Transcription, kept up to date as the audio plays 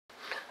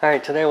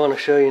Alright, today I want to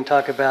show you and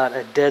talk about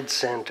a dead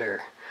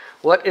center.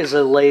 What is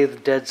a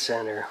lathe dead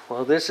center?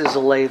 Well, this is a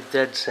lathe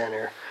dead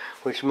center,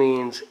 which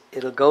means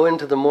it'll go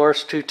into the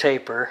Morse 2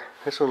 taper.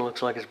 This one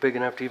looks like it's big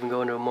enough to even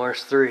go into a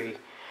Morse 3.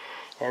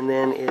 And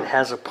then it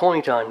has a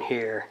point on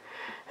here.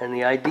 And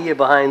the idea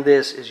behind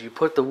this is you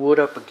put the wood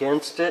up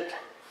against it,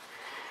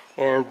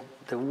 and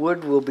the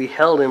wood will be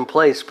held in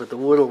place, but the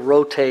wood will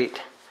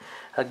rotate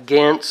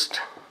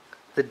against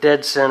the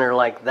dead center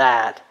like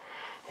that,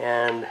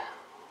 and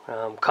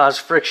cause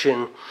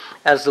friction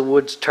as the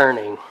wood's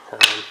turning.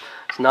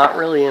 It's not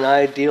really an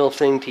ideal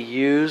thing to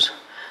use,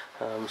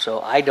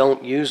 so I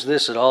don't use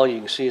this at all. You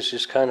can see it's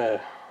just kind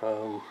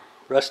of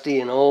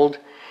rusty and old.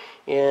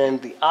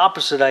 And the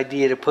opposite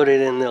idea, to put it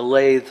in the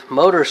lathe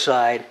motor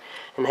side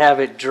and have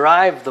it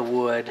drive the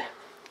wood,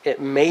 it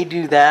may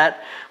do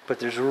that, but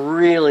there's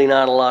really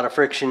not a lot of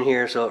friction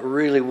here, so it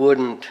really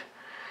wouldn't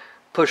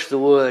push the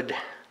wood,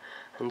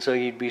 and so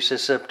you'd be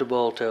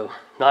susceptible to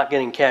not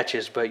getting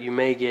catches, but you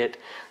may get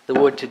the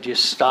wood to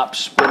just stop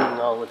spinning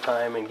all the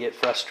time and get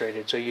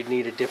frustrated, so you'd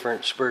need a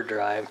different spur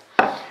drive.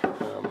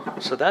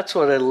 So that's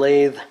what a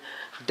lathe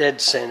dead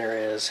center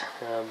is.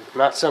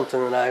 Not something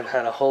that I've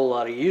had a whole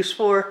lot of use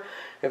for.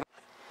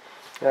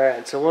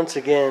 Alright, so once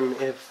again,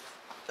 if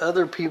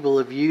other people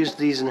have used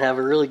these and have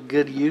a really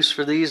good use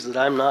for these that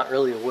I'm not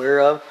really aware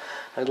of,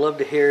 I'd love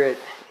to hear it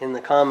in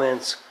the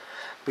comments,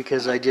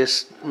 because I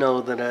just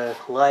know that a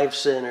live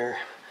center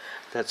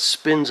that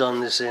spins on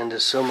this end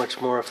is so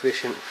much more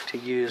efficient to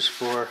use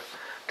for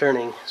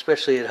turning,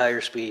 especially at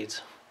higher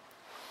speeds.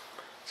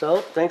 So,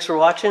 thanks for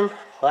watching.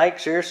 Like,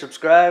 share,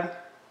 subscribe,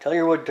 tell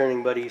your wood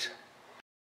turning buddies.